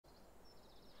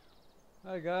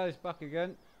Hi guys, back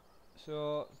again.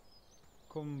 So,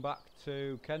 come back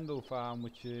to Kendle Farm,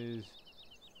 which is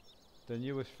the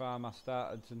newest farm I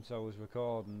started since I was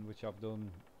recording, which I've done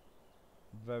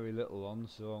very little on.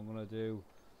 So I'm gonna do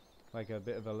like a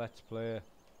bit of a let's play,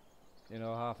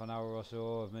 half an hour or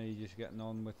so of me just getting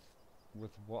on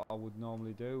with what I would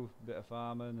normally do, bit of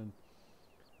farming,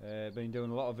 and been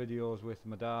doing a lot of videos with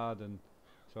my dad, and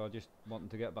so I just wanting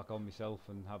to get back on myself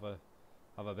and have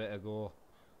a bit of go.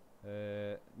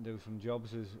 Do some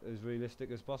jobs as realistic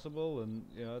as possible, and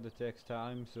that takes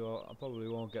time, so I probably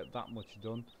won't get that much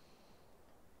done.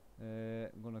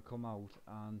 I'm gonna come out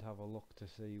and have a look to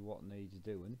see what needs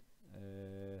doing.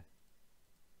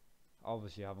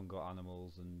 Obviously I haven't got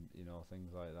animals and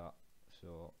things like that,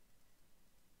 so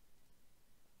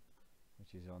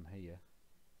which is on here.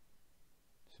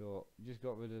 So just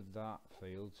got rid of that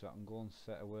field so I can go and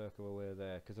set a worker away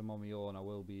there, because I'm on my own. I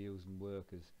will be using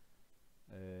workers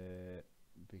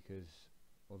because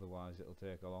otherwise it'll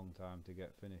take a long time to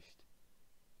get finished.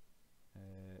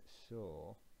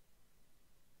 So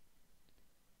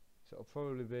it'll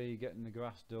probably be getting the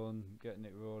grass done, getting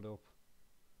it rode up.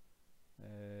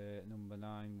 Number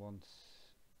 9, once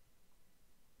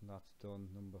that's done,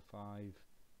 number 5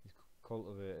 is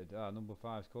cultivated. Number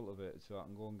 5 is cultivated, so I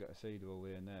can go and get a seeder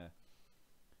away in there.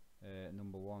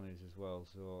 Number 1 is as well,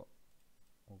 so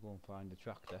we'll go and find the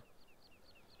tractor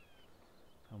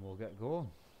and we'll get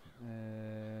going.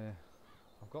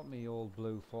 I've got my old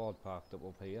blue Ford parked up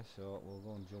here, so we'll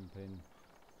go and jump in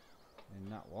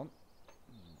that one,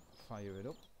 fire it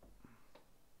up.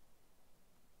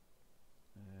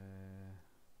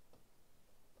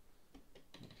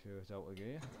 Make sure it's out of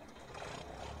gear.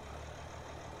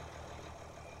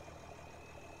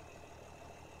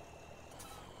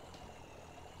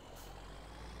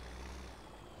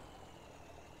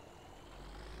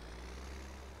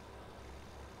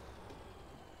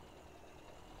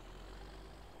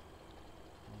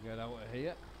 Get out of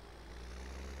here.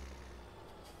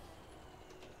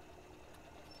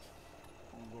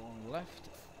 I'm going left.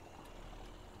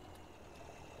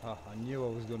 I knew I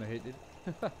was going to hit it.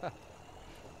 There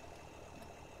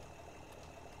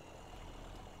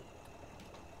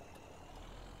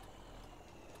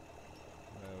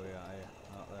we are here.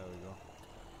 There we go.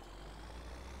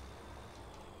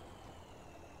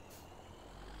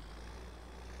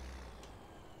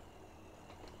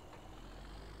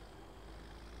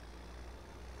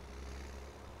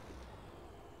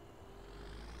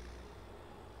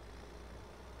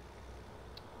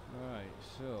 Right,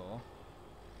 so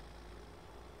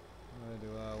where do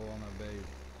I want to be?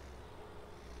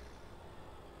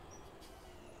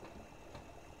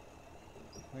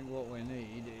 I think what we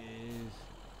need is,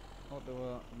 what do I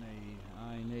need?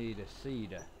 I need a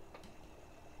seeder,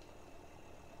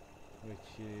 which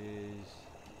is,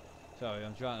 sorry,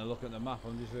 I'm trying to look at the map.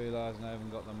 I'm just realising I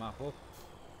haven't got the map up.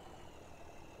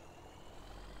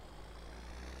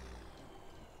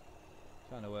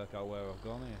 Trying to work out where I've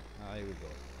gone here. Here we go.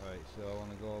 Right, so I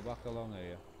want to go back along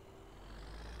here.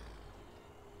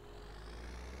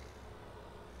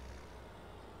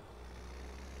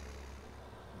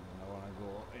 And I want to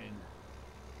go in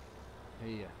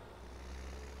here.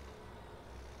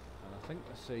 And I think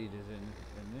the seed is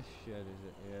in this shed, is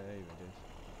it? Yeah, here it is.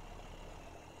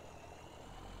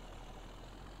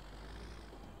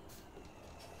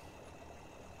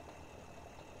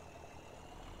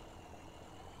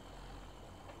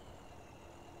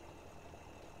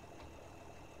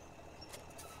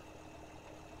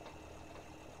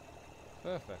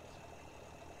 Perfect.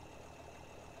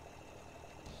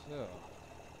 So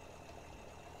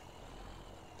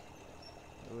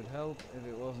it would help if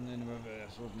it wasn't in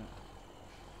reverse, wouldn't it?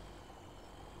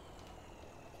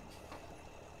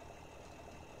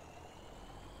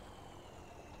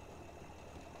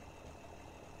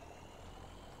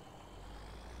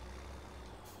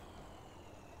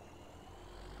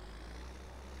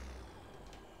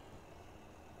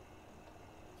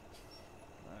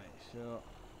 Right, so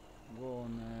go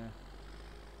and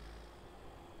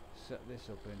set this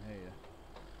up in here.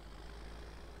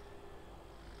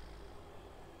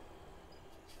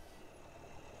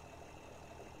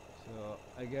 So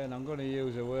again, I'm going to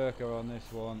use a worker on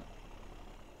this one.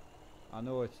 I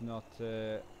know it's not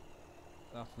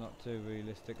that's not too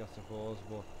realistic, I suppose,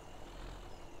 but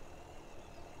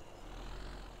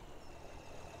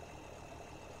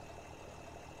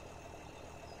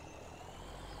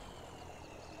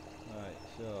right,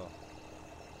 so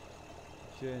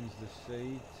change the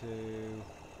seed to,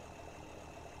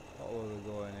 what will we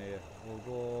go in here? We'll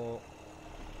go,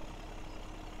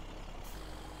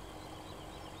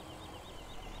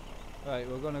 right,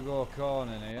 we're going to go corn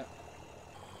in here.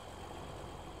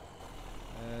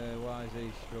 Why is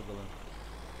he struggling?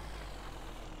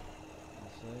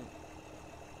 Let's see.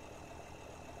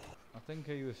 I think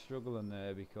he was struggling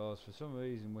there because for some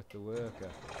reason with the worker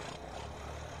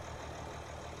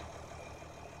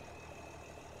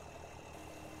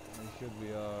he should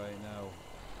be alright now.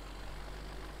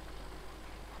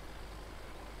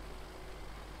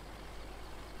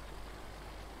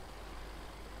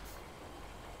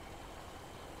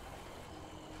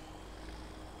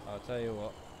 I'll tell you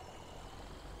what,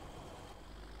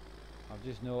 I've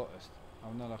just noticed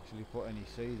I've not actually put any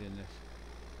seed in this.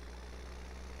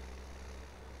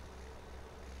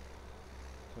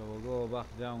 So we'll go back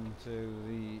down to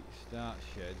the start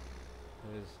shed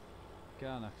because I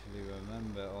can't actually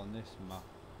remember on this map.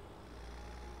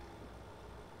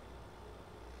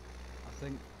 I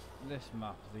think this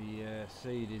map the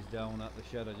seed is down at the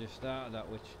shed I just started at,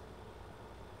 which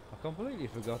I completely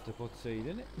forgot to put seed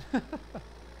in it.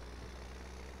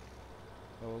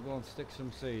 So we'll go and stick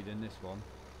some seed in this one.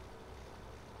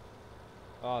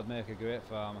 Oh, I'd make a great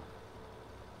farmer.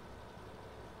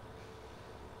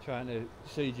 Trying to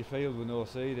seed your field with no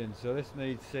seed in, so this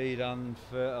needs seed and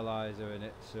fertiliser in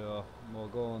it, so we'll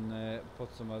go and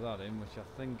put some of that in, which I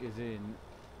think is in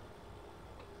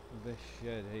this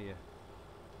shed here.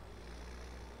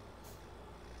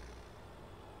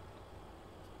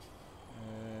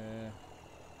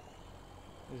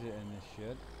 Is it in this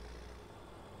shed?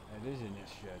 It is in this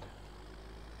shed.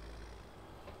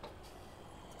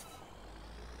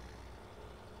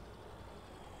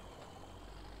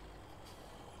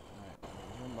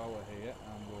 Out here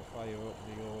and we'll fire up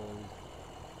the old,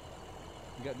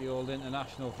 get the old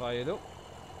International fired up.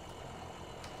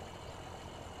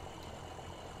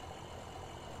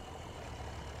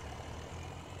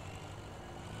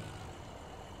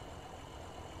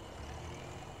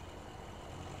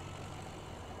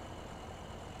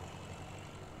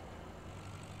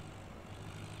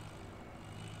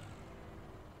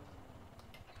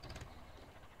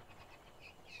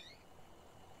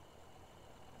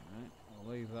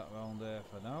 Leave that round there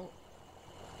for now.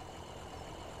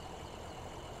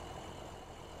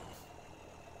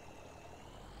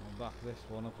 We'll back this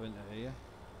one up into here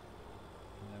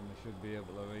and then we should be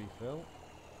able to refill.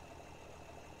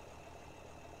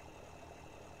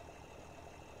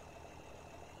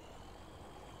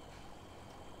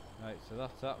 Right, so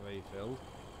that's that refilled,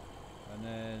 and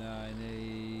then I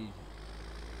need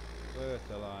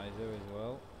fertiliser as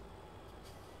well,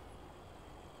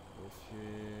 which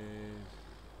is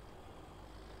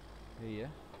here.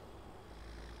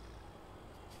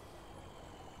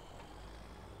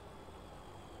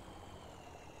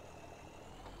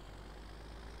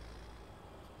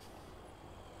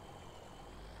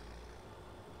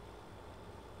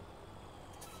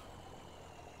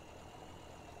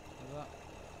 Is that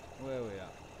where we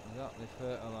at? Is that the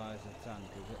fertiliser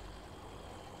tank, is it?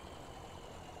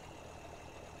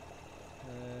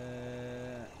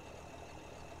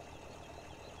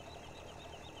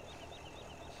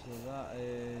 So that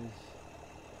is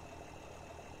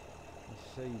the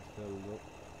seed filled up.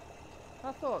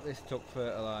 I thought this took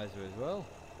fertiliser as well.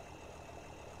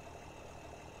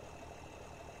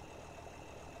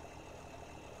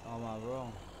 Or am I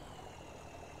wrong?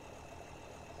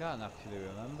 Can't actually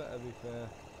remember, to be fair.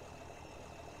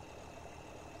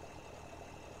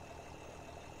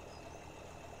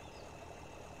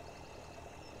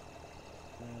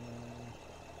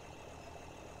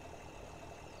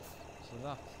 So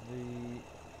that's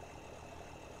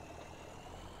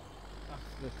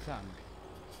the tank.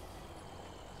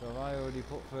 So have I already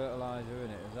put fertiliser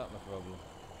in it? Is that the problem?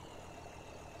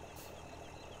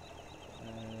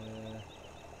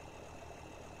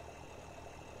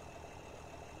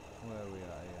 Where are we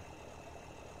at here?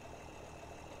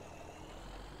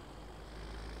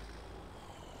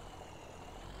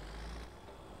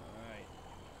 Alright.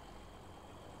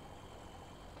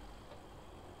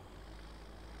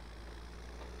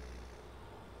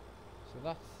 So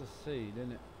that's the seed,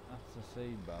 isn't it? That's the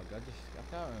seed bag. I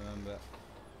can't remember.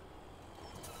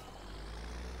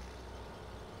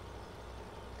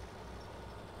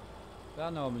 I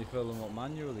normally fill them up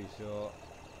manually, so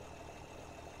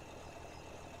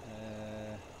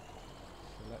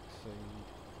select seed.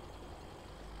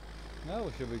 No,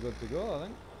 we should be good to go, I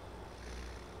think.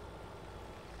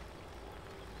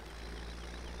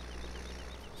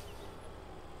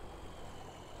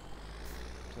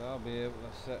 So I'll be able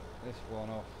to set this one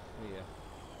off here.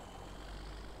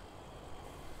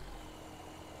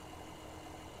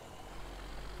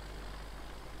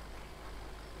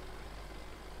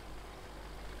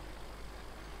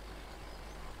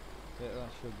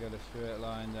 That should get a straight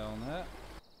line down there.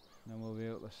 Then we'll be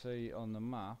able to see on the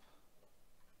map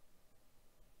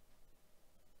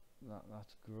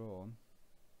that's grown.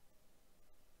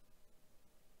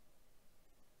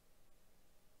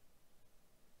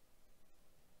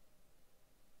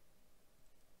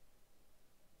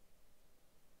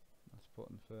 That's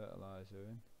putting fertiliser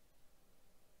in.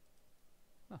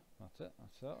 Ah, that's it,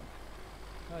 that's sorted.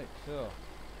 Right, so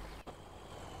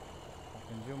I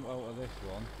can jump out of this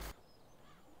one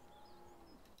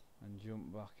and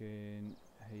jump back in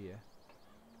here,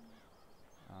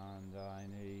 and I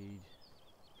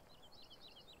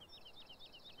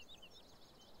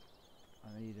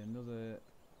need another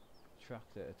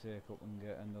tractor to take up and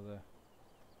get another.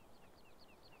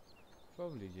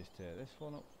 Probably just take this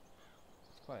one up.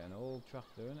 It's quite an old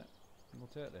tractor, isn't it? We'll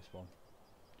take this one.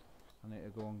 I need to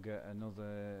go and get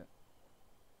another.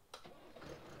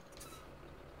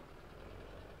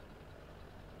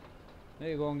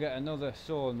 Need to go and get another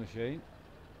sewing machine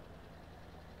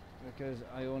because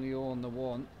I only own the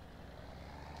one.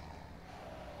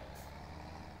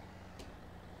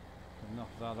 I'll knock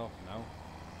that off now.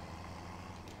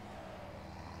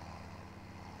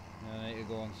 And I need to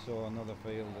go and sow another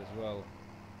field as well,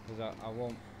 because I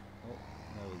want. Oh,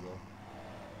 there we go.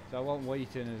 So I want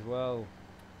wheating as well.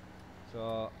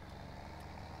 So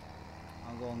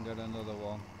I'll go and get another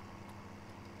one.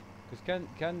 Because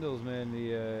kendle's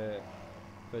mainly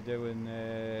for doing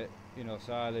you know,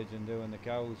 silage and doing the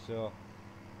cows. So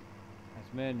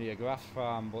it's mainly a grass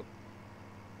farm, but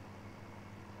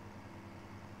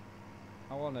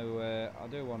I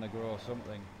do want to grow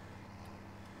something.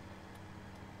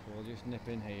 So we'll just nip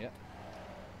in here.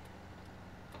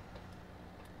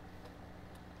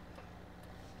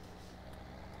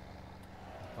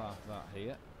 Park that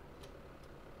here.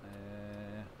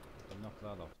 I'll knock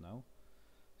that off now.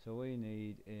 So we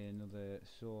need another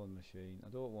sewing machine. I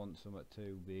don't want something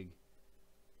too big.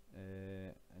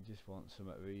 I just want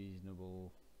something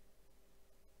reasonable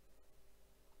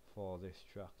for this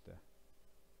tractor.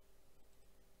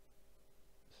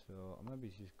 So I'll maybe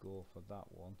just go for that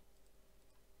one.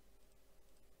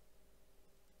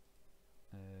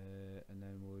 And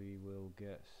then we will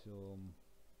get some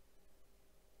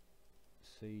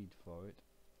seed for it,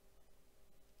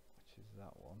 which is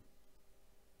that one.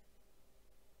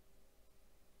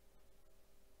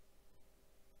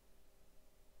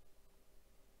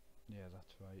 Yeah,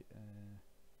 that's right.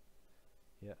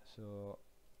 Yeah, so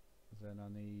then I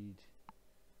need,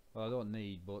 well, I don't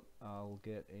need, but I'll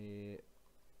get a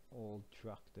old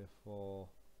tractor for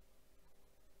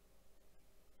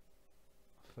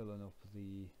filling up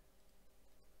the.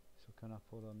 So can I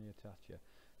put on the attacher?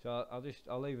 So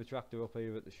I'll leave a tractor up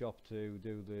here at the shop to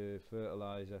do the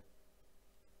fertiliser.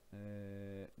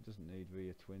 It doesn't need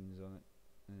rear twins on it.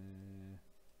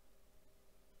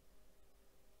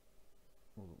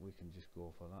 Well, we can just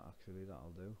go for that. Actually,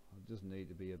 that'll do. It doesn't need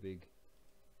to be a big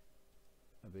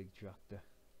tractor.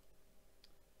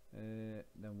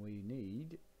 Then we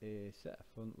need a set of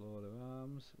front loader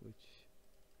arms, which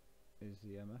is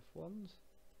the MF ones,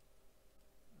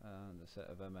 and a set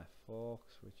of MF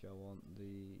forks, which I want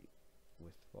the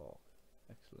with fork.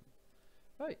 Excellent.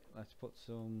 Right, let's put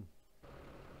some.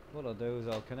 What I'll do is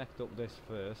I'll connect up this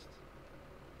first.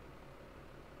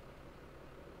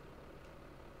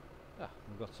 Ah,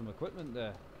 we've got some equipment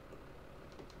there.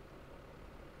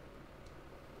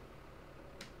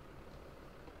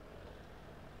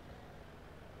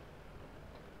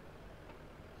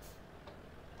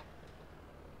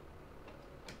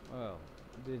 Well,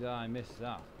 did I miss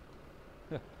that?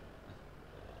 See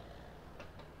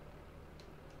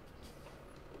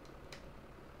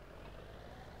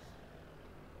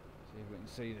if we can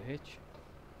see the hitch.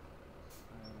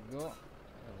 There we go.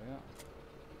 There we are.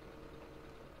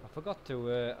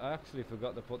 I actually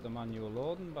forgot to put the manual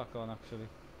loading back on, actually.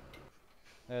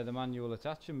 The manual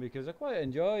attaching, because I quite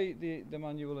enjoy the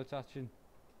manual attaching.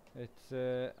 It's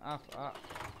I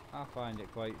find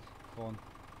it quite fun.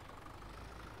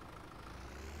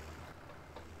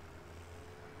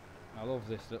 I love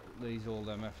these old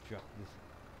MF tractors.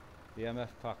 The MF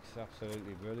pack's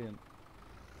absolutely brilliant.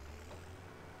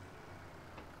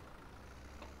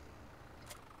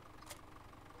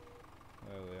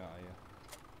 There we are here.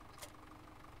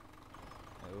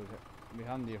 It would be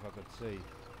handy if I could see.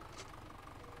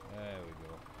 There we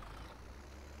go.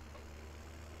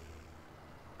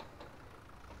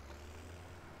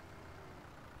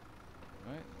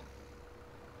 Right.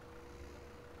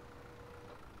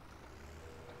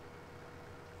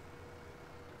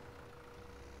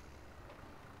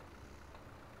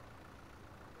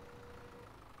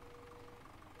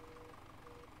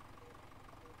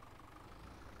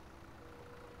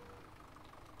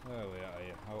 There we are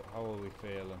here. How are we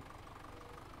feeling?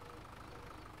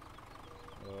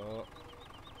 Oh.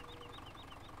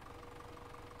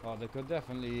 Oh, they could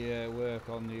definitely work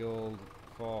on the old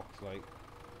forks, like.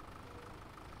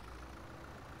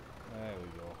 There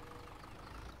we go.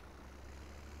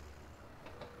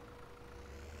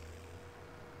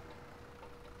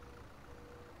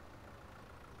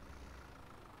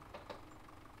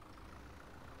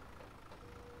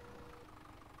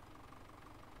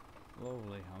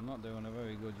 Lovely. I'm not doing a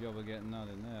very good job of getting that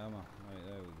in there, am I? Right,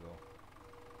 there we go.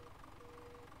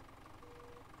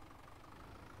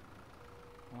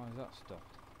 Why is that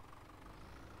stopped?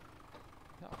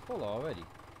 Is that full already?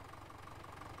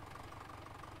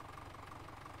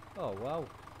 Oh wow.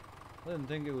 I didn't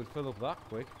think it would fill up that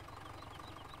quick.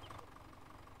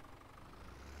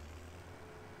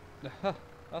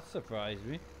 That surprised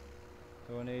me.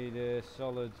 So I need a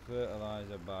solid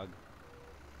fertilizer bag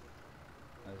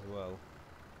as well.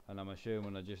 And I'm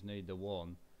assuming I just need the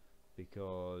one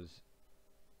because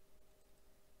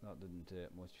that didn't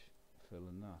take much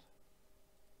filling that.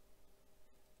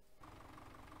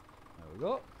 There we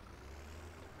go.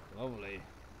 Lovely.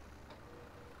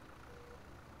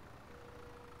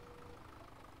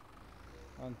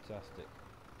 Fantastic.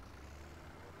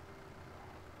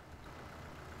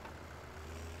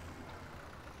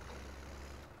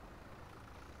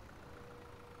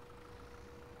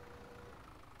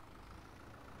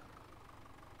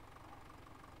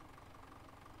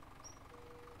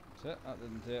 That's it, that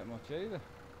didn't take much either.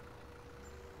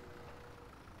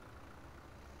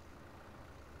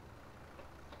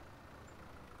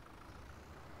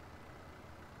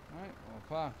 Right, I'll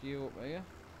park you up here.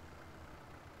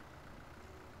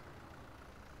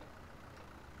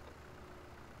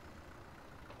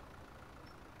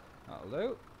 That'll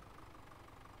do.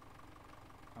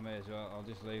 I may as well, I'll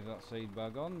just leave that seed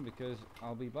bag on because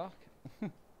I'll be back.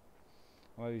 I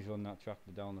always run that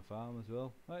tractor down the farm as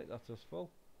well. Right, that's us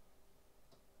full.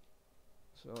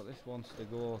 So this wants to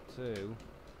go to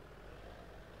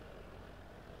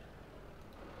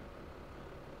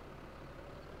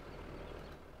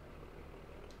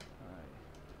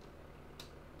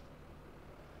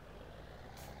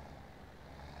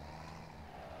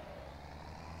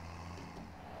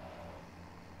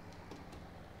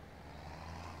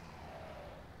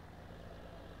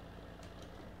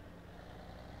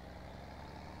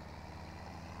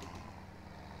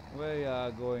we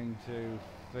are going to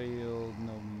field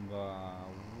number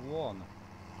 1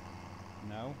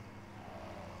 now.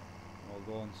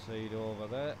 We'll go and seed over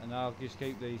there, and I'll just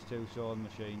keep these 2 sowing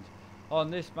machines. On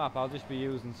this map I'll just be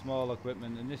using small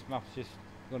equipment, and this map's just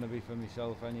going to be for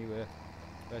myself anyway.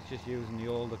 That's just using the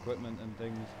old equipment and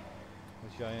things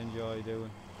which I enjoy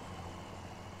doing.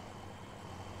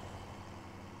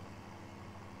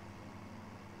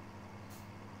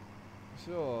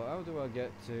 So, how do I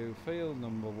get to field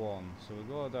number 1? So we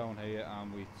go down here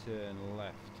and we turn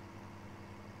left.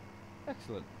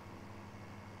 Excellent.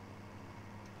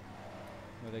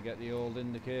 Better get the old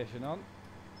indication on.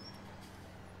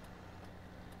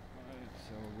 Right,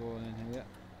 so we're going in here.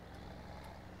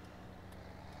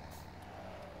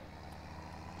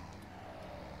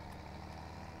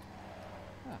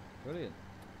 Ah, brilliant.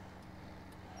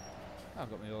 I've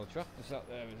got my old tractor sat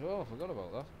there as well, I forgot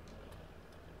about that.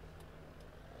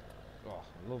 Oh,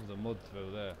 I love the mud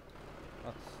through there.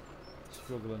 That's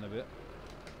struggling a bit.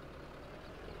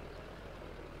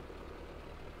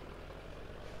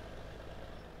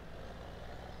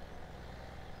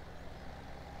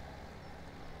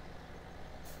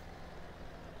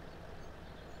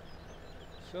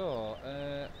 So,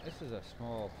 this is a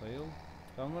small field.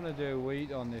 So I'm going to do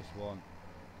wheat on this one.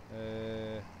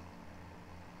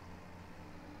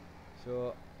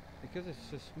 So, because it's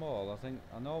so small, I think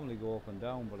I normally go up and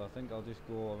down, but I think I'll just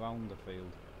go around the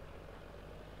field.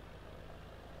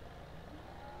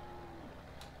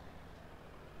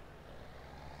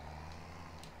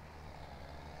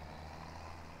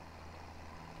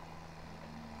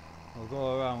 We'll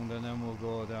go around and then we'll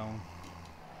go down.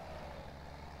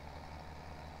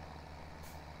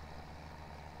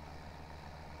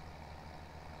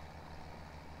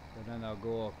 And then I'll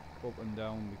go up and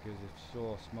down because it's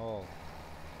so small.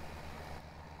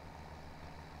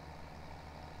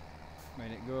 I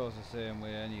mean, it goes the same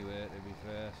way anyway, to be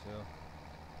fair, so.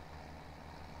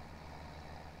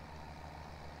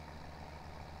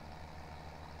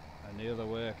 And the other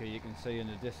worker you can see in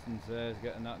the distance there is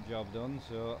getting that job done,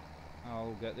 so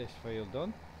I'll get this field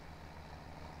done.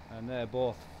 And they're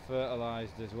both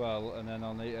fertilised as well, and then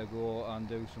I'll need to go and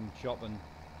do some chopping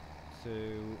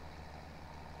to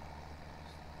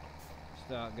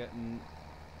start getting.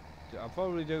 I'll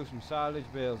probably do some silage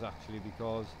bales actually,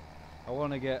 because I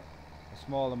want to get a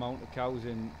small amount of cows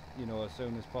in, you know, as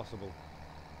soon as possible.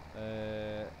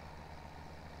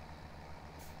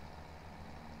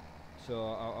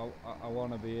 so I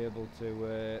want to be able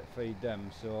to feed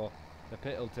them, so the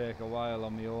pit will take a while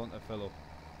on my own to fill up.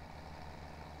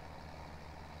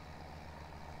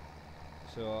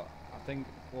 So I think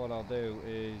what I'll do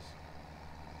is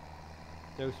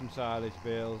do some silage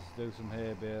bales, do some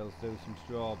hay bales, do some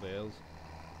straw bales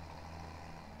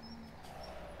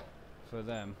for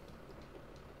them,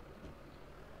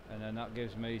 and then that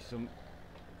gives me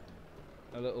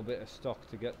a little bit of stock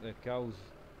to get the cows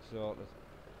sorted.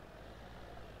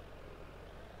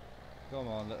 Come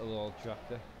on, little old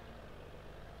tractor.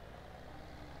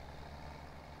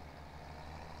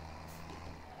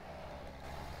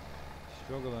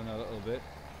 Struggling a little bit.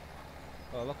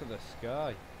 Oh, look at the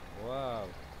sky. Wow.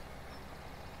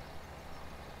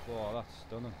 Wow, that's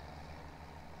stunning.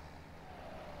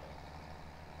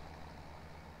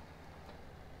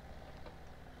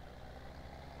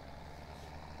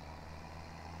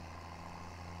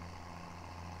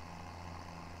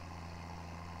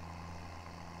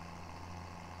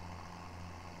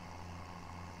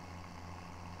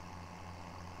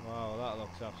 Wow, that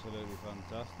looks absolutely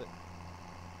fantastic.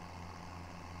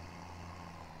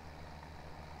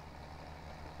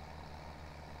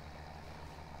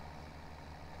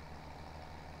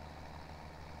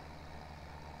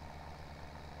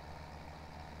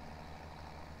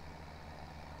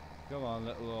 Come on,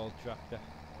 little old tractor.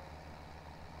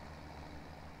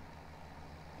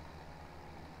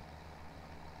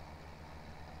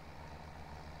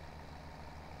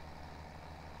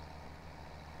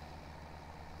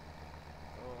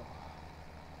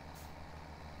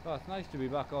 Oh, it's nice to be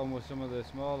back on with some of the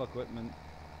small equipment.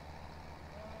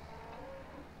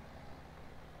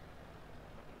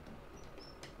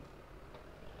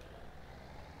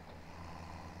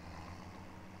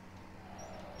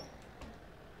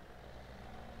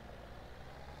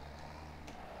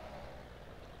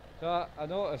 So I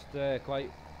noticed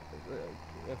quite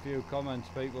a few comments.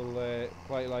 People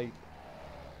quite like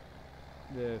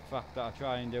the fact that I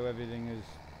try and do everything as,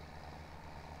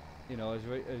 you know, as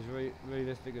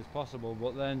realistic as possible.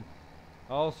 But then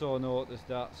I also noticed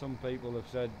that some people have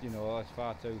said, you know, it's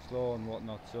far too slow and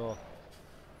whatnot. So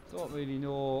I don't really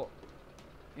know,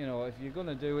 you know, if you're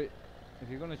gonna do it, if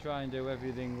you're gonna try and do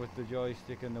everything with the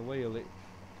joystick and the wheel,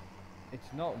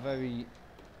 it's not very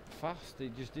fast.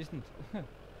 It just isn't.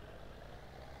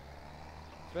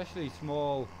 Especially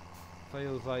small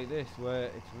fields like this where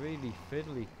it's really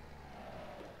fiddly.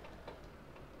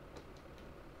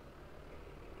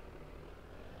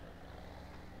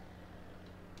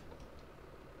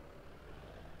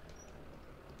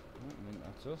 I think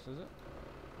that's us, is it?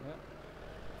 Yeah.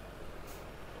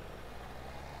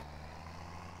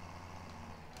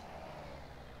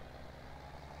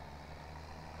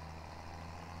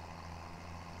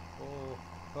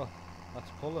 Oh,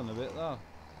 that's pulling a bit there.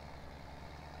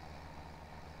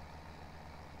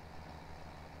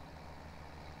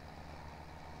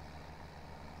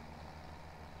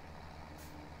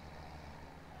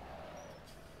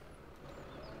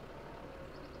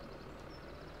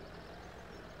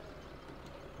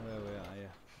 There we are,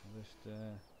 yeah. Just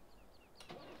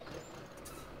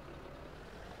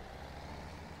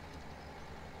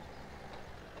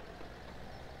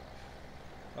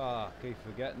I keep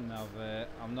forgetting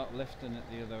I'm not lifting at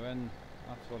the other end.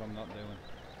 That's what I'm not doing.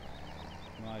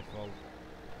 My fault.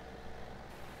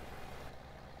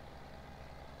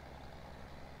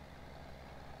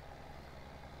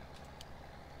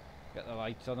 Get the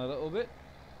lights on a little bit.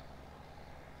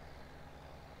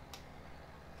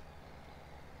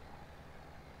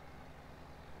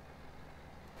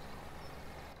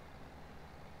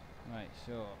 Right,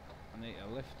 so I need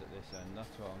to lift at this end.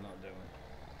 That's what I'm not doing.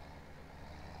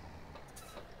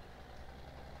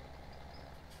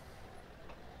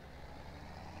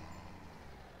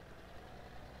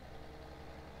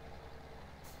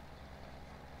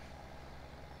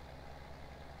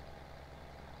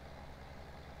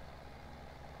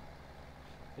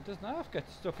 It doesn't have to get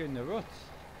stuck in the ruts.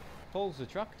 Pulls the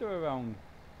tractor around.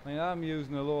 I mean, I'm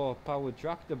using a low powered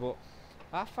tractor, but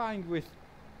I find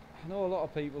I know a lot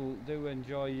of people do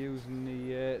enjoy using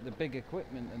the big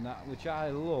equipment and that, which I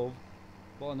love,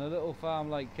 but on a little farm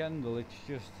like Kendle, it's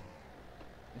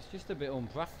just a bit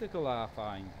unpractical, I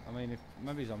find. I mean, if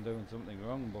maybe I'm doing something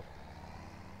wrong, but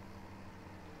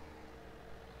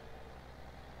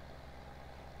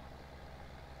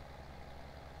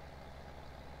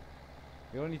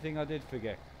the only thing I did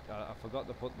forget, I forgot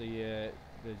to put the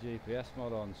GPS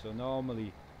mod on. So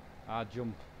normally I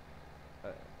jump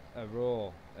a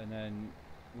row, and then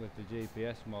with the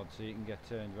GPS mod, so you can get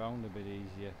turned round a bit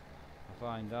easier. I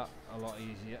find that a lot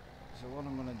easier. So what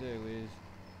I'm going to do is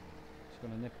just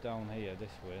going to nip down here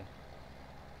this way.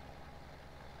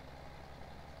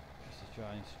 just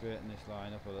try and straighten this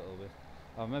line up a little bit.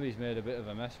 I've maybe made a bit of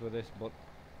a mess with this, but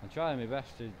I'm trying my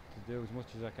best to do as much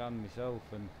as I can myself,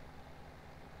 and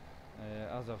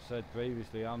as I've said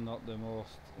previously, I'm not the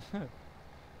most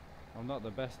I'm not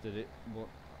the best at it, but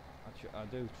I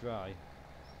do try.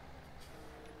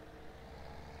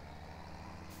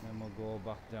 Then we'll go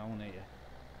back down here.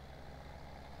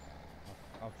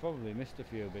 I've probably missed a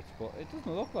few bits, but it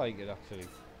doesn't look like it actually.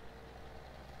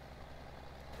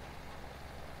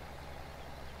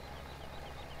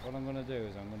 What I'm going to do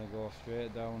is I'm going to go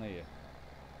straight down here,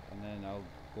 and then I'll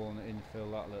go and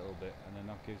infill that little bit, and then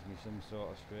that gives me some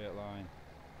sort of straight line.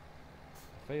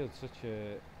 I feel such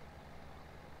an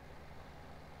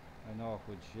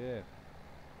awkward shape.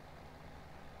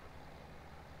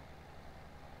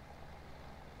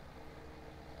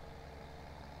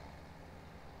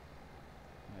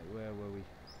 Right, where were we?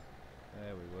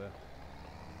 There we were.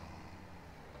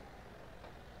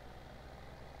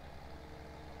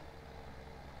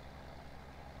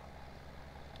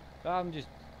 I'm just,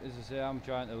 as I say, I'm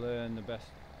trying to learn the best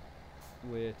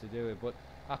way to do it, but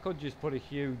I could just put a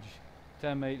huge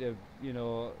 10 metre, you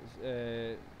know,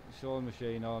 sewing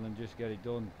machine on and just get it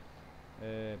done.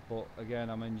 But again,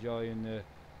 I'm enjoying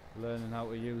learning how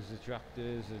to use the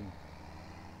tractors,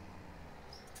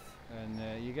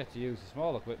 and you get to use the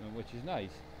small equipment, which is nice.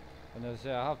 And as I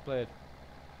say, I have played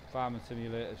farming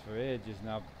simulators for ages, and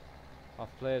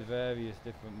I've played various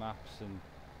different maps and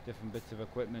different bits of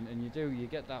equipment, and you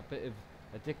get that bit of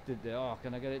addicted to, oh,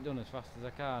 can I get it done as fast as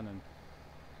I can? And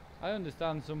I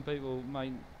understand some people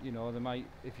might, you know, they might,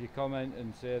 if you comment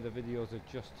and say the videos are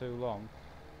just too long,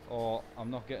 or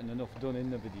I'm not getting enough done in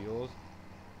the videos,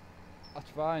 that's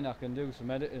fine. I can do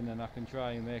some editing and I can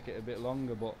try and make it a bit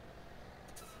longer, but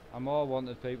I more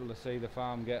wanted people to see the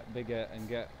farm get bigger and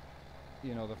get,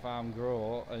 you know, the farm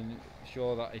grow, and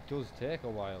show that it does take a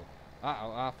while.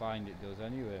 I find it does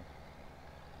anyway.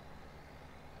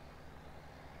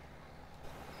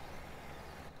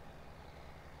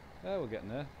 Yeah, we're getting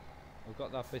there. We've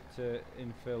got that bit to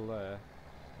infill there.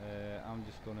 I'm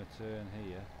just going to turn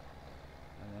here,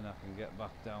 and then I can get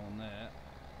back down there.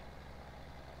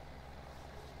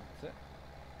 That's it.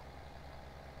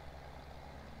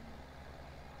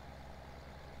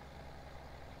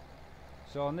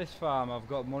 So on this farm I've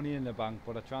got money in the bank,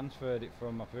 but I transferred it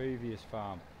from my previous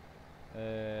farm.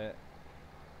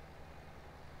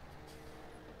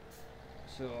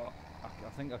 So I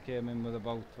think I came in with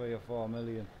about 3 or 4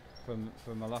 million from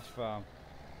my last farm.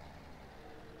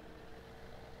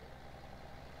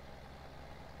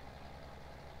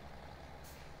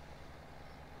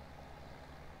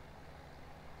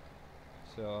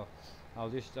 So I'll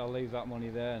leave that money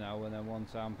there now, and then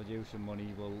once I'm producing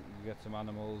money, we'll get some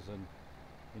animals, and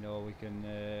you know, we can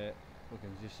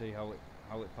just see how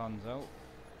it pans out.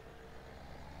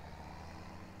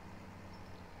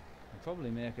 I'm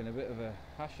probably making a bit of a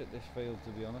hash at this field,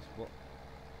 to be honest, but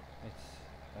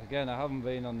it's, again, I haven't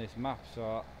been on this map,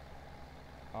 so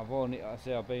I've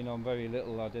been on very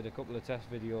little. I did a couple of test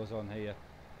videos on here,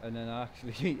 and then I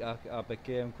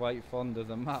became quite fond of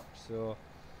the map, so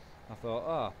I thought,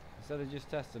 oh, instead of just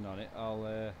testing on it,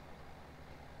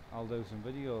 I'll do some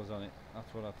videos on it.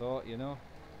 That's what I thought, you know.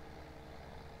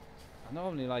 I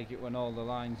normally like it when all the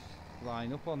lines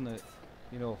line up on the,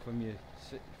 you know, from your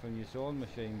sewing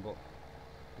machine, but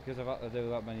because I've had to do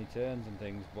that many turns and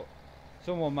things. But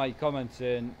someone might comment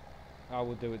saying I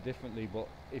would do it differently, but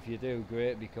if you do,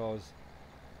 great, because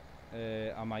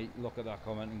I might look at that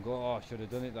comment and go, oh, I should have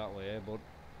done it that way, but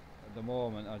at the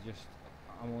moment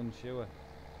I'm unsure.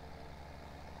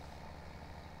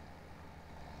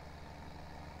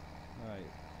 Right,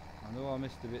 I know I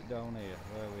missed a bit down here.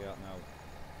 Where are we at now?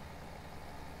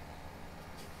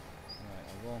 Right,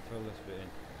 I'll go and fill this bit in.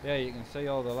 Yeah, you can see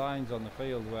all the lines on the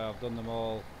field where I've done them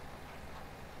all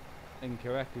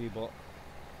incorrectly, but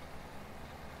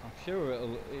I'm sure it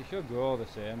should grow the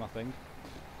same, I think.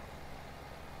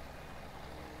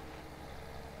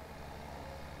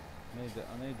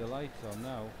 I need the lights on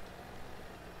now.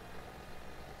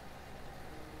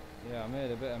 Yeah, I made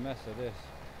a bit of a mess of this.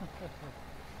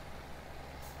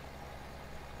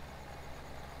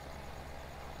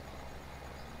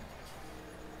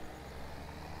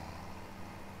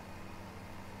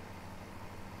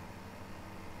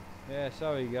 Yeah,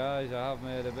 sorry guys, I have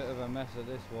made a bit of a mess of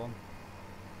this one.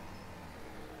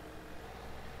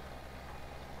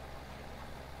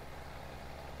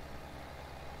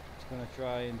 Just going to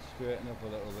try and straighten up a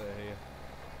little bit here.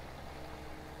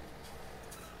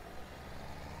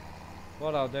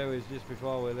 What I'll do is, just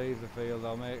before we leave the field,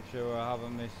 I'll make sure I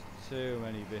haven't missed too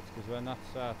many bits, because when that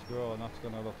starts growing, that's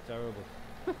going to look terrible.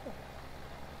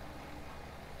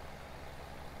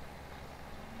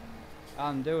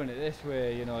 And doing it this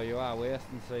way, you know, you are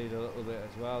wasting seed a little bit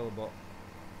as well, but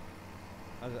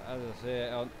as I say,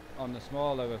 on the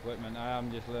smaller equipment I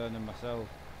am just learning myself.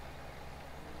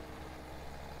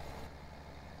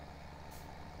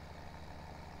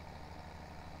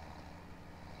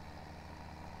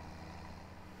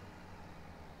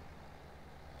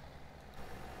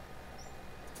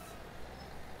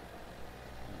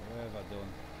 Where have I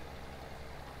done?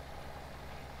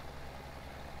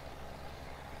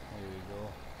 Here we go.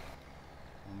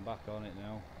 I'm back on it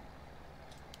now.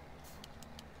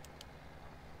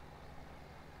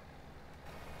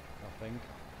 I think.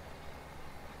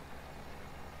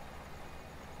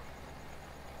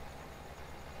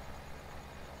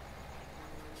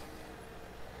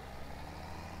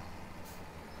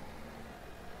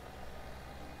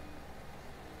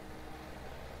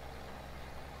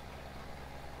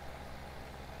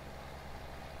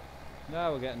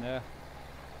 Now we're getting there.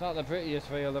 It's not the prettiest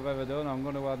field I've ever done, I'm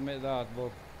going to admit that,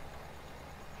 but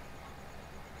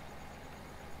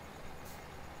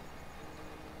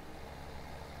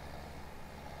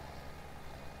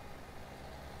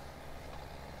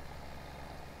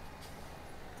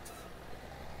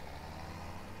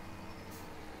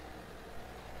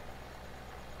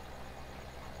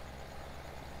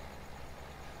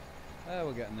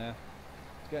we're getting there.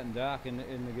 It's getting dark in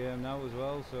the game now as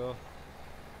well, so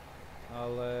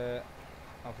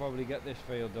I'll probably get this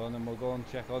field done and we'll go and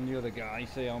check on the other guy,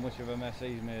 see how much of a mess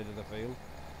he's made of the field.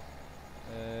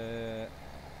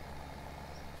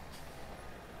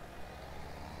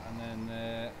 And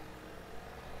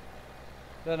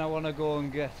then I want to go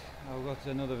and I've got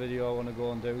another video I want to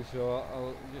go and do, so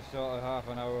I'll just sort of half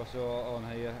an hour or so on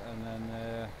here, and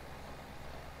then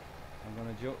I'm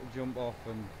going to jump off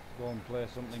and go and play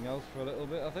something else for a little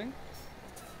bit, I think.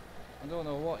 I don't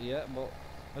know what yet, but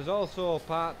there's also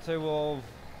part 2 of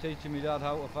teaching my dad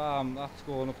how to farm. That's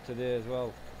going up today as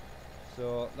well,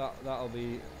 so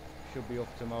should be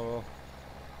up tomorrow.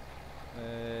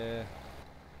 Yeah,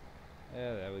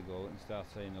 there we go. We can start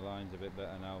seeing the lines a bit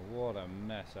better now. What a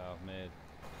mess I've made.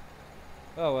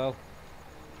 Oh well.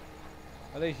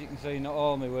 At least you can see not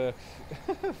all my work's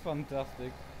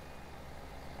fantastic.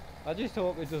 I just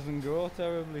hope it doesn't grow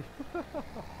terribly.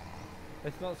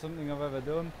 It's not something I've ever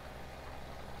done.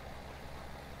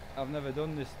 I've never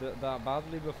done this that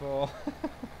badly before.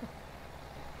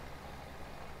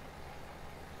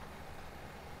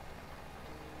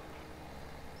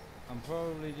 I'm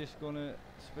probably just gonna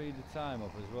speed the time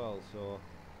up as well, so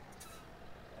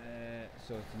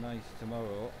it's nice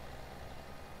tomorrow.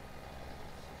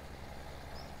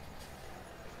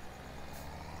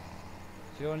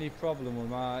 It's the only problem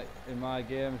with in my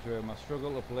games room. I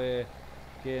struggle to play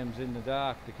games in the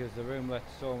dark because the room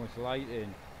lets so much light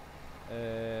in.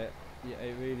 Yeah,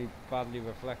 it really badly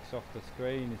reflects off the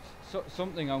screen. It's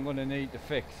something I'm going to need to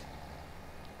fix.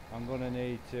 I'm going to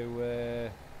need to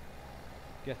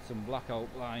get some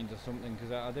blackout blinds or something,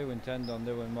 because I do intend on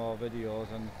doing more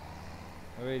videos, and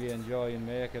I really enjoying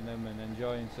making them and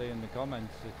enjoying seeing the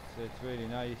comments. It's really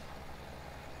nice,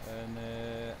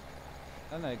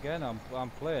 and again I'm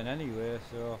playing anyway,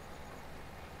 so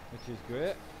which is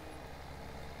great.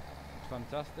 It's a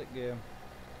fantastic game.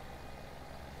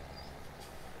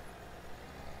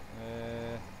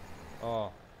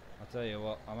 Oh, I'll tell you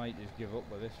what, I might just give up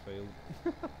with this field.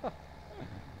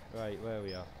 Right, where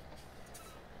we are.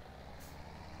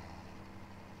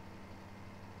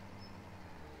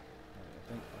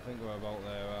 I think we're about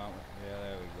there, aren't we? Yeah,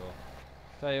 there we go.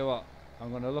 Tell you what, I'm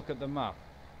going to look at the map,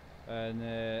 and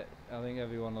I think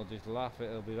everyone will just laugh.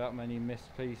 It'll be that many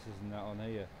missed pieces and that on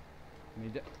here.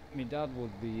 Me dad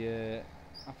would be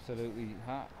absolutely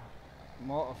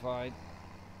mortified.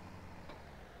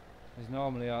 Because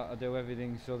normally I do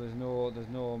everything so there's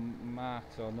no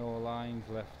marks or no lines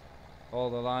left. All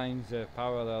the lines are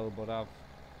parallel, but if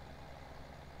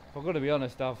I'm going to be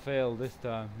honest, I've failed this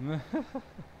time.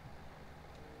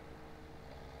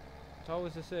 It's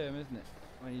always the same, isn't it?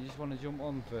 When you just want to jump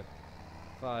on for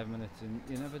 5 minutes and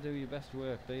you never do your best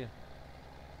work, do you?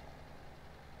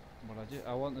 But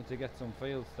I wanted to get some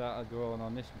fields started growing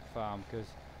on this farm, because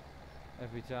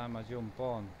every time I jump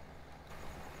on,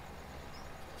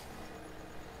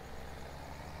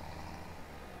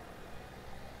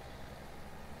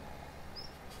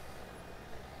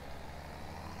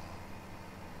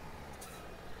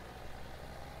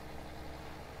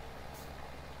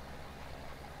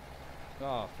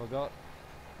 oh, I forgot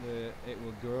it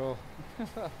would grow.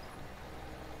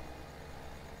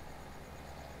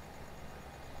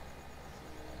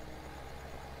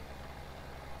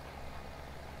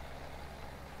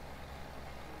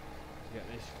 Get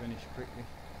this finished quickly.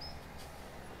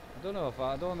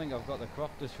 I don't think I've got the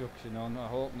crop destruction on. I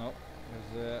hope not,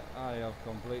 because I have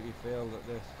completely failed at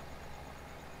this.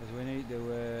 Because we need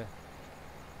to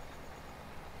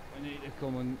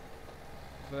come and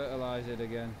fertilise it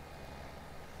again.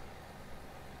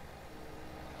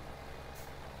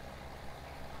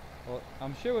 But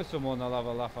I'm sure someone will have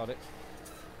a laugh at it.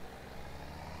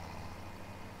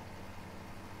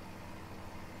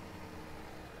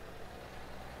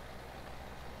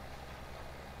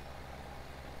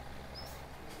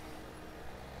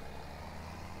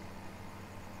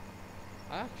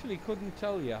 I actually couldn't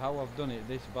tell you how I've done it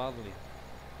this badly.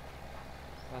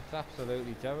 That's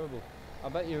absolutely terrible. I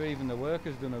bet you even the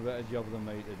workers done a better job than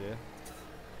me today.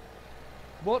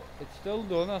 But it's still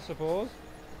done, I suppose.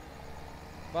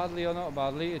 Badly or not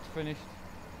badly, it's finished.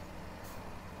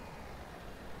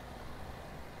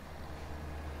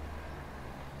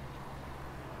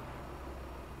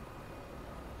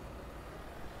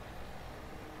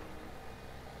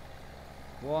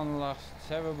 One last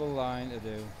terrible line to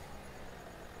do.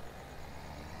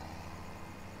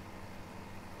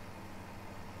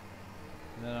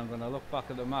 And then I'm going to look back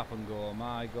at the map and go,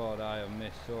 my god, I have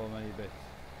missed so many bits.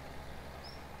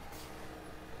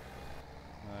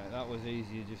 Right, that was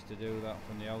easier just to do that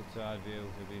from the outside view,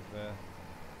 to be fair,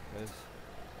 because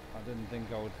I didn't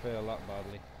think I would fail that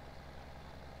badly.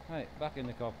 Right, back in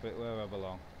the cockpit where I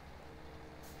belong.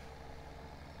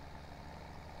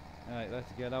 Right,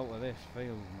 let's get out of this field,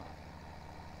 man.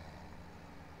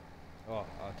 Oh,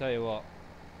 I'll tell you what,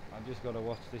 I've just got to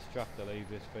watch this tractor leave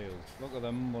this field. Look at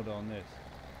the mud on this.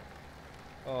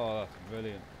 Oh, that's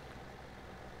brilliant.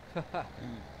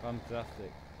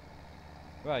 Fantastic.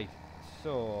 Right,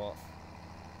 so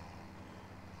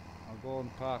I'll go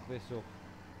and park this up.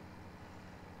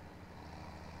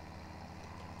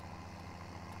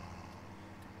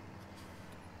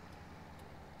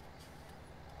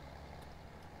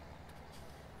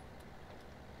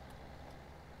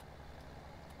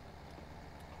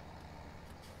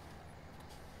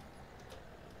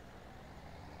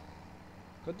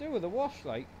 Could do with a wash,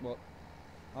 like, but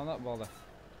I'll not bother.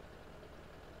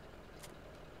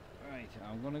 Right,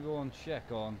 I'm gonna go and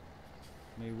check on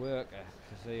my worker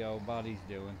to see how bad he's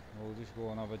doing. We'll just go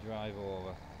and have a drive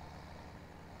over.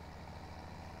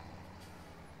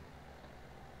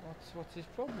 What's his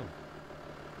problem?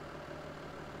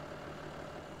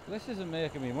 This isn't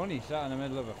making me money sat in the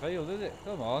middle of a field, is it?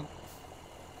 Come on.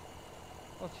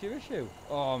 What's your issue?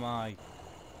 Oh my.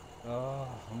 Oh,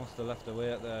 I must have left the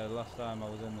weight there last time I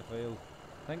was in the field.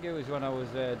 I think it was when I was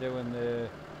doing the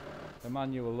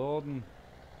manual loading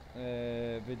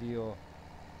video,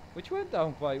 which went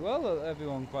down quite well.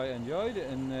 Everyone quite enjoyed it,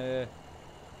 and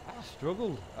I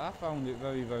struggled. I found it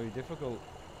very, very difficult,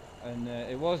 and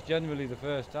it was generally the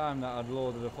first time that I'd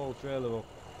loaded a full trailer up,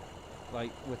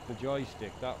 like with the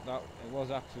joystick. That it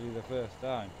was actually the first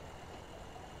time,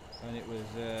 and it was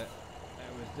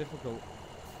difficult.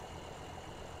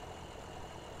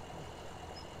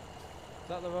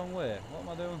 Is that the wrong way? What am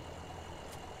I doing?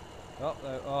 Oh,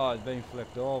 there, oh, it's been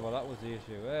flipped over. That was the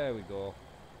issue. There we go.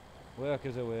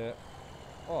 Workers away.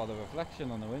 Oh, the reflection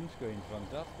on the windscreen's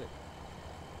fantastic.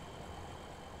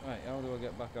 Right, how do I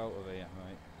get back out of here?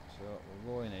 Right, so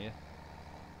we'll go in here.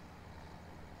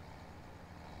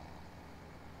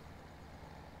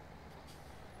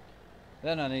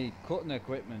 Then I need cutting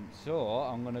equipment, so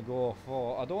I'm going to go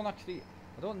for... I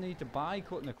don't need to buy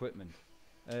cutting equipment.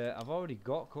 I've already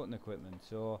got cutting equipment,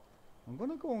 so I'm going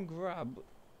to go and grab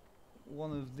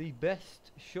one of the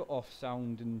best shut-off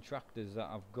sounding tractors that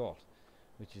I've got,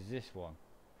 which is this one.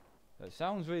 It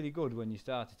sounds really good when you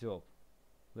start it up.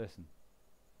 Listen,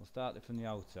 we'll start it from the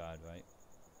outside, right?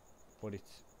 But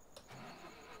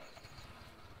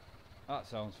that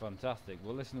sounds fantastic.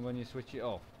 But listen when you switch it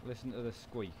off. Listen to the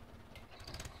squeak.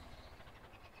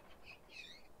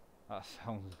 That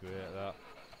sounds great, that.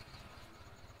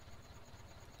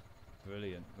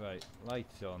 Brilliant. Right,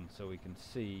 lights on so we can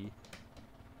see.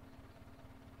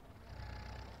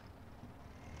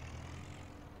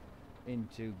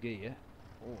 Into gear.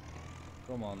 Oh,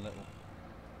 come on, little.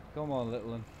 Come on,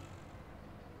 little one.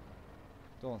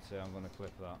 Don't say I'm going to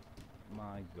clip that.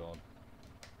 My God.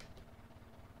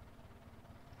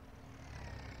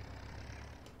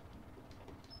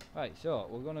 Right, so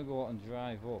we're going to go out and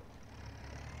drive up.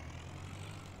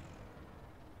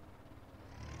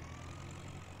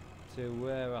 To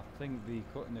where I think the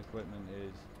cutting equipment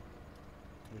is,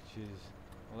 which is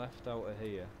left out of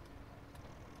here.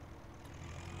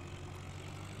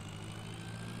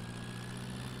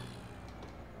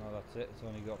 Oh, that's it, it's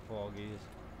only got 4 gears.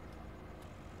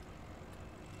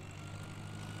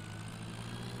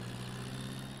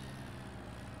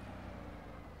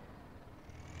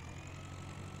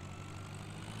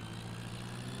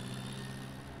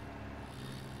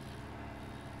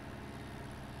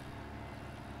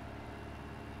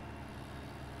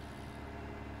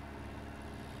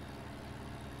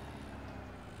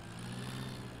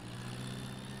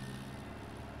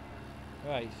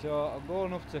 Right, so I'm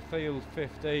going up to field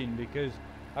 15 because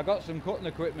I got some cutting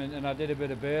equipment and I did a bit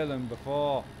of baling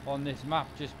before on this map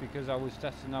just because I was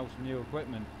testing out some new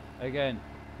equipment. Again,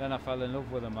 then I fell in love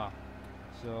with the map.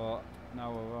 So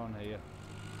now we're on here.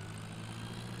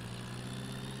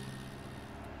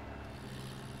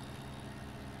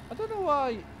 I don't know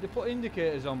why they put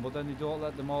indicators on but then they don't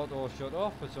let the motor shut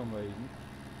off for some reason.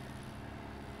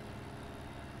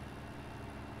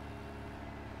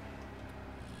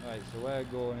 Right, so we're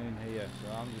going in here,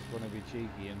 so I'm just going to be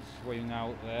cheeky and swing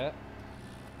out there.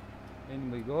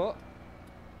 In we go.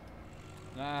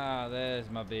 Ah, there's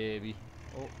my baby.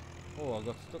 Oh, oh, I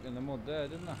got stuck in the mud there,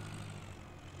 didn't I?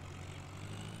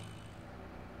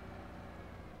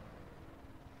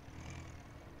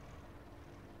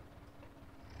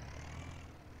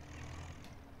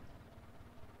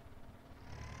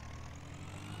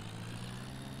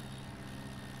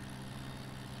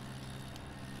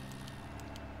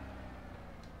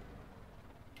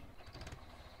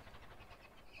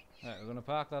 Right, we're going to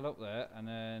park that up there, and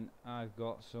then I've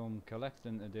got some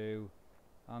collecting to do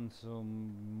and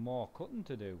some more cutting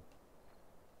to do.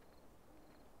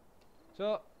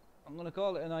 So I'm going to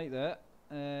call it a night there.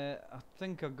 I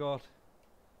think I got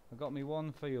me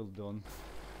one field done,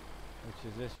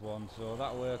 which is this one. So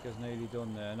that work is nearly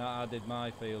done there, and I did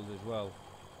my field as well.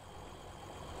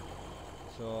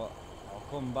 So I'll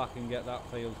come back and get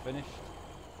that field finished.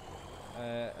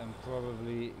 And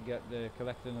probably get the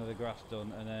collecting of the grass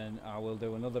done, and then I will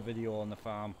do another video on the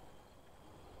farm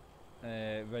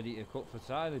ready to cut for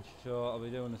silage. So I'll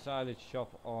be doing the silage shop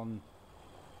on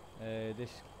this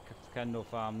Kendle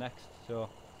farm next. So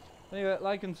anyway,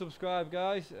 like and subscribe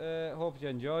guys, hope you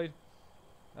enjoyed,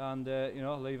 and you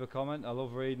know, leave a comment. I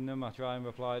love reading them. I try and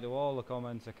reply to all the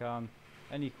comments I can.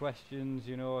 Any questions,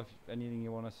 you know, if anything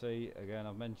you want to see, again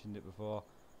I've mentioned it before,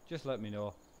 just let me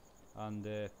know,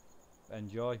 and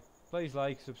enjoy. Please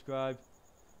like, subscribe,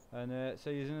 and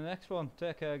see you in the next one.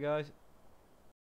 Take care guys.